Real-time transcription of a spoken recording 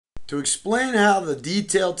To explain how the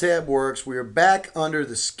Detail tab works, we are back under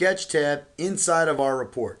the Sketch tab inside of our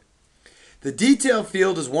report. The Detail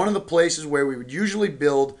field is one of the places where we would usually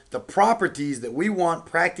build the properties that we want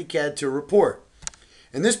Practicad to report.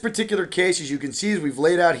 In this particular case, as you can see as we've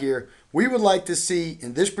laid out here, we would like to see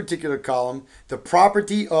in this particular column the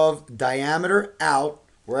property of diameter out.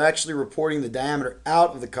 We're actually reporting the diameter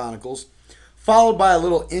out of the conicals, followed by a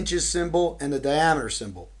little inches symbol and the diameter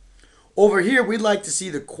symbol. Over here, we'd like to see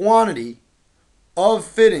the quantity of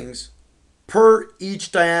fittings per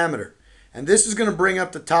each diameter. And this is going to bring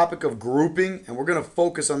up the topic of grouping, and we're going to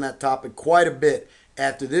focus on that topic quite a bit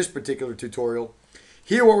after this particular tutorial.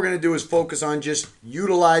 Here, what we're going to do is focus on just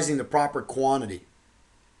utilizing the proper quantity.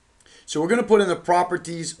 So we're going to put in the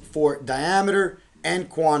properties for diameter and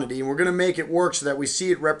quantity, and we're going to make it work so that we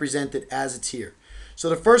see it represented as it's here. So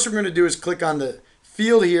the first we're going to do is click on the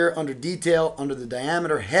field here under Detail, under the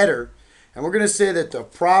diameter header, and we're going to say that the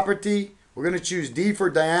property, we're going to choose D for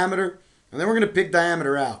diameter, and then we're going to pick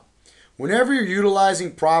diameter out. Whenever you're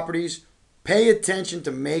utilizing properties, pay attention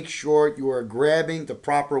to make sure you are grabbing the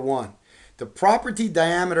proper one. The property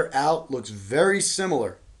diameter out looks very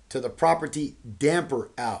similar to the property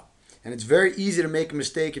damper out. And it's very easy to make a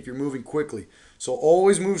mistake if you're moving quickly. So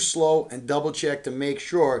always move slow and double check to make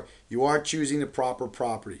sure you are choosing the proper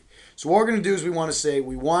property. So what we're going to do is we want to say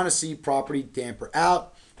we want to see property damper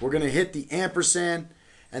out. We're going to hit the ampersand.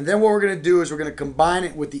 And then what we're going to do is we're going to combine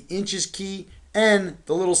it with the inches key and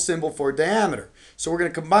the little symbol for diameter. So we're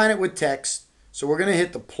going to combine it with text. So we're going to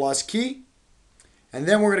hit the plus key. And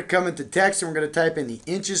then we're going to come into text and we're going to type in the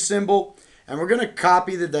inches symbol. And we're going to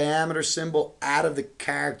copy the diameter symbol out of the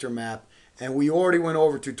character map. And we already went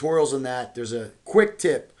over tutorials on that. There's a quick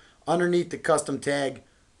tip underneath the custom tag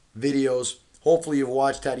videos. Hopefully you've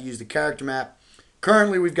watched how to use the character map.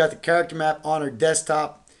 Currently we've got the character map on our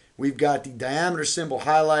desktop. We've got the diameter symbol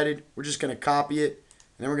highlighted. We're just going to copy it.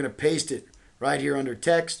 And then we're going to paste it right here under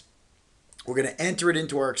text. We're going to enter it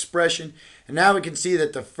into our expression. And now we can see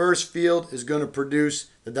that the first field is going to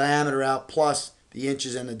produce the diameter out plus the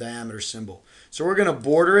inches and the diameter symbol. So we're going to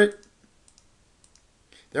border it.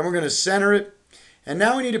 Then we're going to center it. And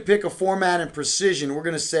now we need to pick a format and precision. We're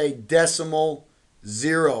going to say decimal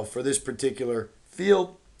 0 for this particular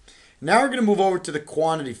field. Now we're going to move over to the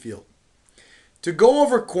quantity field. To go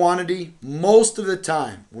over quantity, most of the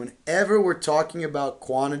time, whenever we're talking about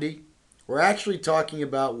quantity, we're actually talking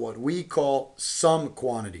about what we call sum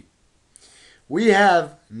quantity. We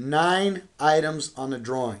have 9 items on the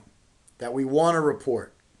drawing that we want to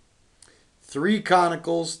report. 3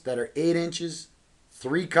 conicals that are 8 inches,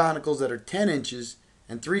 3 conicals that are 10 inches,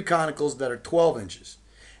 and 3 conicals that are 12 inches.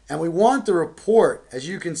 And we want the report, as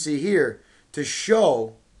you can see here, to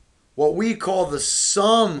show what we call the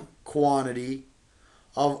sum quantity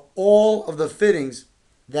of all of the fittings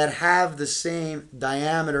that have the same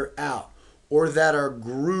diameter out or that are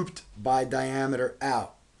grouped by diameter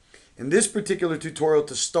out. In this particular tutorial,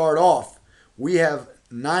 to start off, we have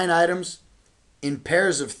 9 items in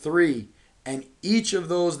pairs of 3, and each of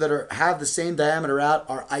those that have the same diameter out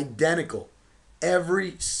are identical.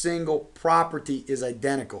 Every single property is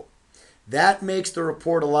identical. That makes the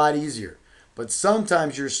report a lot easier. But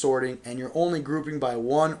sometimes you're sorting and you're only grouping by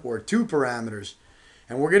 1 or 2 parameters.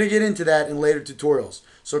 And we're going to get into that in later tutorials.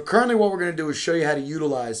 So currently what we're going to do is show you how to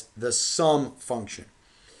utilize the sum function.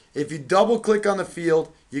 If you double click on the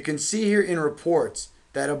field, you can see here in reports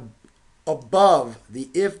that above the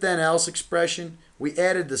if then else expression, we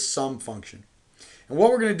added the sum function. And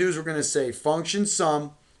what we're going to do is we're going to say function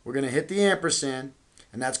sum, we're going to hit the ampersand,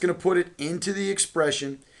 and that's going to put it into the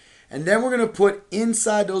expression. And then we're going to put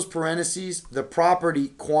inside those parentheses the property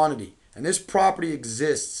quantity. And this property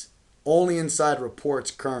exists only inside reports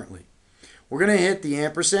currently. We're going to hit the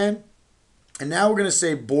ampersand, and now we're going to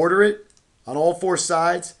say border it on all 4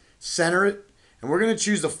 sides, center it, and we're going to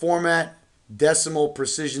choose the format decimal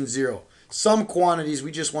precision 0. Some quantities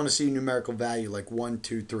we just want to see a numerical value like 1,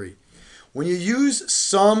 2, 3. When you use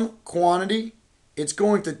sum quantity, it's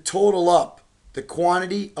going to total up the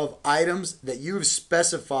quantity of items that you've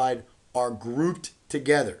specified are grouped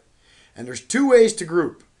together. And there's 2 ways to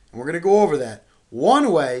group, and we're going to go over that.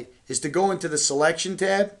 One way is to go into the selection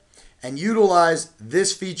tab and utilize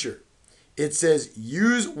this feature. It says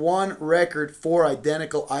use one record for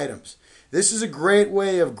identical items. This is a great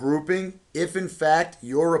way of grouping if in fact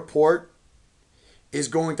your report is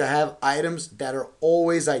going to have items that are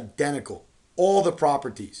always identical, all the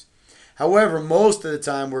properties. However, most of the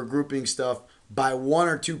time we're grouping stuff by 1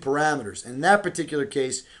 or 2 parameters. In that particular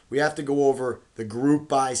case, we have to go over the group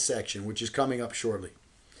by section, which is coming up shortly.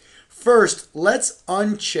 First, let's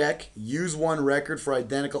uncheck use one record for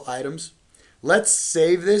identical items Let's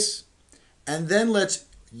save this, and then let's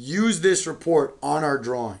use this report on our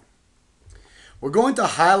drawing. We're going to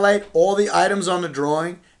highlight all the items on the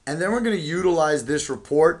drawing, and then we're going to utilize this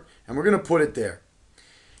report, and we're going to put it there.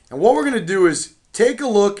 And what we're going to do is take a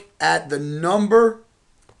look at the number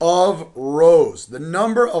of rows, the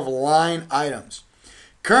number of line items.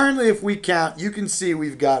 Currently, if we count, you can see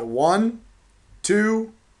we've got 1,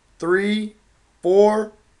 2, 3,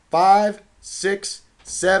 4, 5, 6,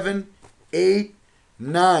 7, 8,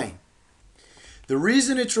 9. The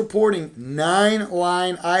reason it's reporting 9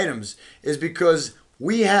 line items is because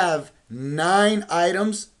we have 9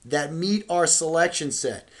 items that meet our selection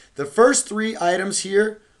set. The first 3 items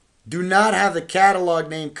here do not have the catalog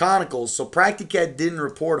name Conicals, so Practicat didn't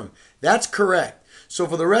report them. That's correct. So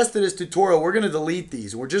for the rest of this tutorial, we're going to delete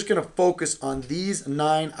these. We're just going to focus on these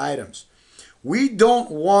 9 items. We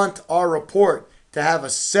don't want our report to have a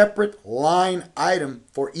separate line item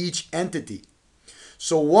for each entity.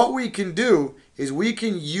 So what we can do is we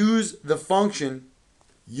can use the function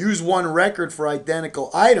useOneRecord for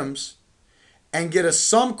identical items and get a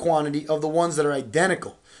sum quantity of the ones that are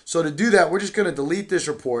identical. So to do that, we're just going to delete this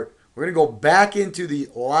report. We're going to go back into the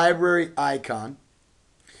library icon.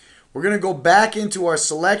 We're going to go back into our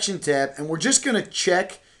selection tab, and we're just going to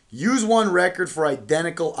check useOneRecord for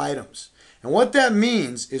identical items. And what that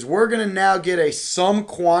means is we're going to now get a sum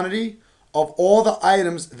quantity of all the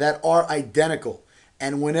items that are identical.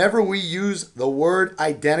 And whenever we use the word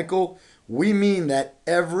identical, we mean that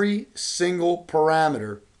every single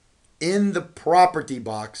parameter in the property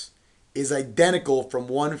box is identical from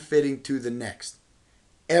one fitting to the next.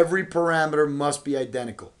 Every parameter must be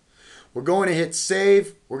identical. We're going to hit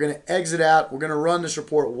save. We're going to exit out. We're going to run this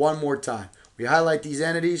report one more time. We highlight these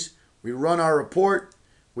entities. We run our report.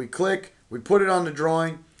 We click. We put it on the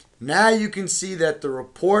drawing. Now you can see that the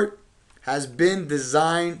report has been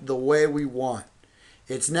designed the way we want.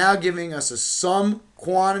 It's now giving us a sum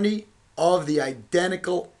quantity of the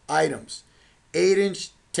identical items, 8-inch,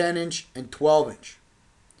 10-inch, and 12-inch.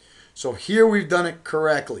 So here we've done it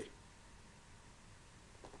correctly.